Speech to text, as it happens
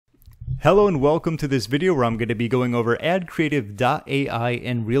Hello and welcome to this video where I'm going to be going over AdCreative.ai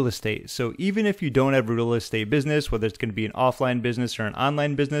and real estate. So even if you don't have a real estate business, whether it's going to be an offline business or an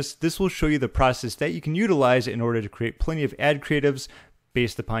online business, this will show you the process that you can utilize in order to create plenty of ad creatives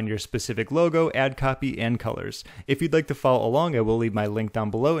based upon your specific logo, ad copy, and colors. If you'd like to follow along, I will leave my link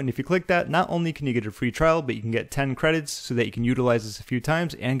down below, and if you click that, not only can you get a free trial, but you can get 10 credits so that you can utilize this a few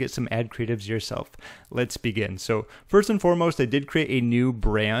times and get some ad creatives yourself. Let's begin. So first and foremost, I did create a new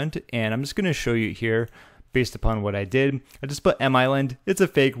brand, and I'm just going to show you here based upon what I did. I just put M Island. It's a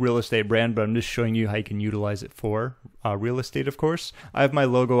fake real estate brand, but I'm just showing you how you can utilize it for real estate, of course. I have my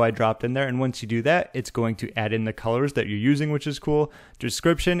logo I dropped in there, and once you do that, it's going to add in the colors that you're using, which is cool.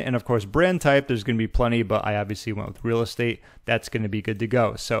 Description, and of course brand type, there's going to be plenty, but I obviously went with real estate. That's going to be good to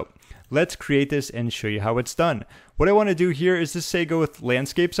go. So let's create this and show you how it's done. What I want to do here is just say go with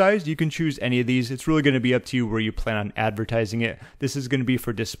landscape size. You can choose any of these. It's really going to be up to you where you plan on advertising it. This is going to be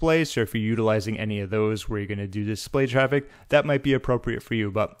for display, so if you're utilizing any of those where you're going to do display traffic, that might be appropriate for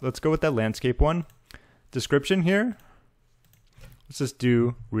you, but let's go with that landscape one. Description here, let's just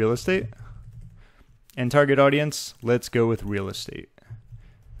do real estate. And target audience, let's go with real estate.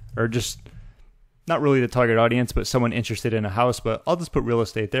 Or just, not really the target audience, but someone interested in a house, but I'll just put real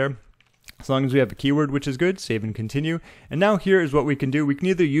estate there. As long as we have a keyword, which is good, save and continue. And now here is what we can do. We can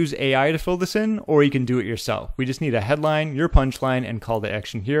either use AI to fill this in, or you can do it yourself. We just need a headline, your punchline, and call to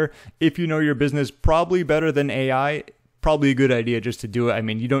action here. If you know your business probably better than AI, probably a good idea just to do it. I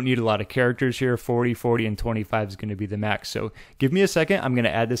mean, you don't need a lot of characters here. 40, 40, and 25 is going to be the max. So give me a second. I'm going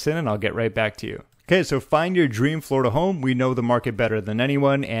to add this in, and I'll get right back to you. Okay, so find your dream Florida home. We know the market better than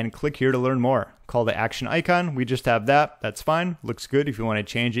anyone, and click here to learn more. Call to action icon. We just have that. That's fine. Looks good. If you want to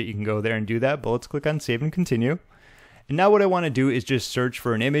change it, you can go there and do that, but let's click on save and continue. And now what I want to do is just search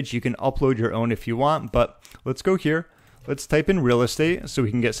for an image. You can upload your own if you want, but let's go here. Let's type in real estate so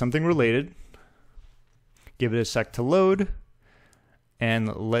we can get something related. Give it a sec to load.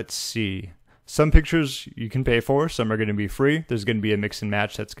 And let's see. Some pictures you can pay for. Some are going to be free. There's going to be a mix and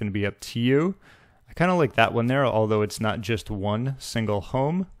match. That's going to be up to you. I kind of like that one there, although it's not just one single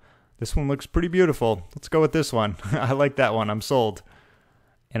home. This one looks pretty beautiful. Let's go with this one. I like that one. I'm sold.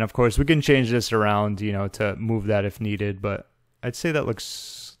 And of course, we can change this around, to move that if needed, but I'd say that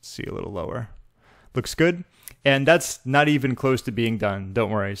looks, let's see, a little lower. Looks good. And that's not even close to being done.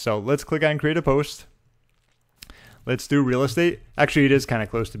 Don't worry. So let's click on create a post. Let's do real estate. Actually, it is kind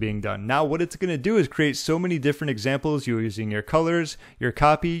of close to being done. Now, what it's going to do is create so many different examples. You're using your colors, your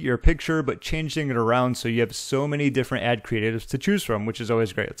copy, your picture, but changing it around so you have so many different ad creatives to choose from, which is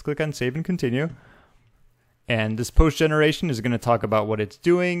always great. Let's click on save and continue. And this post generation is going to talk about what it's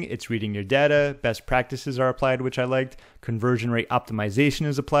doing. It's reading your data. Best practices are applied, which I liked. Conversion rate optimization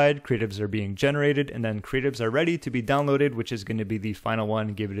is applied. Creatives are being generated. And then creatives are ready to be downloaded, which is going to be the final one.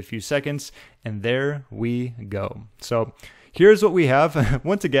 Give it a few seconds. And there we go. So here's what we have.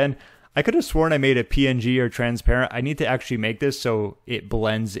 Once again, I could have sworn I made a PNG or transparent. I need to actually make this so it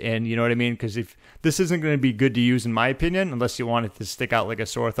blends in, you know what I mean? Because if this isn't going to be good to use in my opinion, unless you want it to stick out like a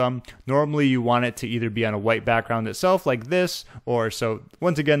sore thumb. Normally you want it to either be on a white background itself like this, or so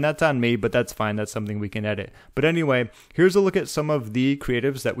once again, that's on me, but that's fine. That's something we can edit. But anyway, here's a look at some of the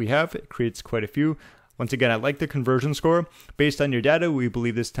creatives that we have. It creates quite a few. Once again, I like the conversion score. Based on your data, we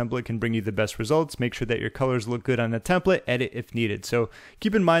believe this template can bring you the best results. Make sure that your colors look good on the template. Edit if needed. So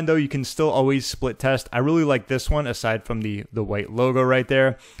keep in mind, though, you can still always split test. I really like this one, aside from the white logo right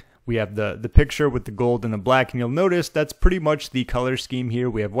there. We have the picture with the gold and the black, and you'll notice that's pretty much the color scheme here.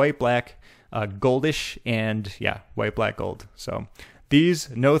 We have white, black, goldish, and yeah, white, black, gold. So these,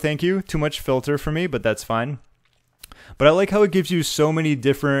 no thank you. Too much filter for me, but that's fine. But I like how it gives you so many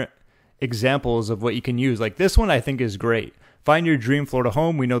different examples of what you can use. Like this one I think is great. Find your dream Florida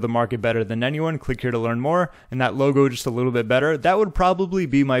home. We know the market better than anyone. Click here to learn more. And that logo just a little bit better. That would probably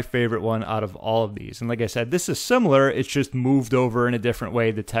be my favorite one out of all of these. And like I said, this is similar. It's just moved over in a different way.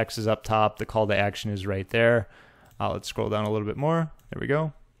 The text is up top. The call to action is right there. Let's scroll down a little bit more. There we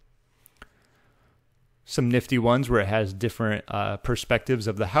go. Some nifty ones where it has different perspectives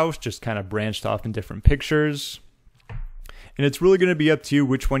of the house, just kind of branched off in different pictures. And it's really going to be up to you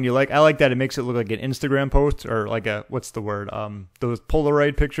which one you like. I like that it makes it look like an Instagram post, or like a, what's the word? Those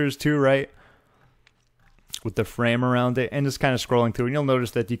Polaroid pictures too, right? just with the frame around it, and just kind of scrolling through, and you'll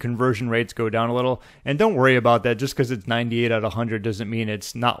notice that the conversion rates go down a little. And don't worry about that. Just because it's 98 out of 100 doesn't mean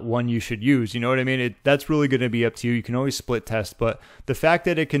it's not one you should use. You know what I mean? That's really going to be up to you. You can always split test, but the fact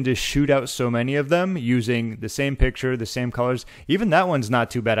that it can just shoot out so many of them using the same picture, the same colors, even that one's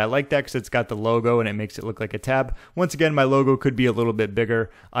not too bad. I like that because it's got the logo and it makes it look like a tab. Once again, my logo could be a little bit bigger.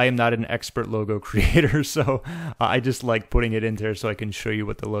 I am not an expert logo creator, so I just like putting it in there so I can show you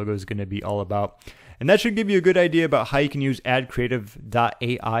what the logo is going to be all about. And that should give you a good idea about how you can use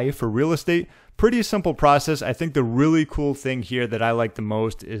AdCreative.ai for real estate. Pretty simple process. I think the really cool thing here that I like the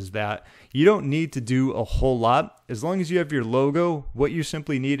most is that you don't need to do a whole lot. As long as you have your logo, what you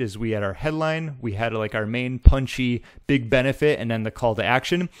simply need is we had our headline, we had like our main punchy big benefit, and then the call to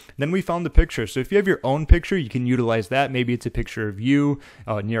action. Then we found the picture. So if you have your own picture, you can utilize that. Maybe it's a picture of you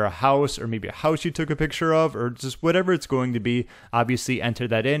near a house, or maybe a house you took a picture of, or just whatever it's going to be. Obviously enter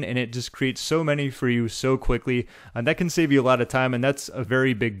that in, and it just creates so many for you so quickly. And that can save you a lot of time, and that's a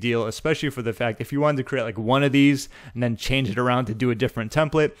very big deal, especially for the fact if you wanted to create like one of these and then change it around to do a different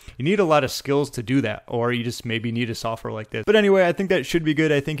template, you need a lot of skills to do that, or you just maybe need a software like this. But anyway, I think that should be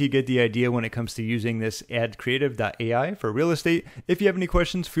good. I think you get the idea when it comes to using this AdCreative.ai for real estate. If you have any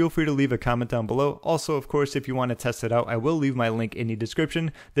questions, feel free to leave a comment down below. Also, of course, if you want to test it out, I will leave my link in the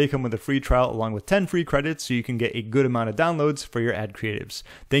description. They come with a free trial along with 10 free credits, so you can get a good amount of downloads for your ad creatives.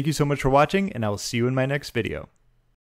 Thank you so much for watching, and I will see you in my next video.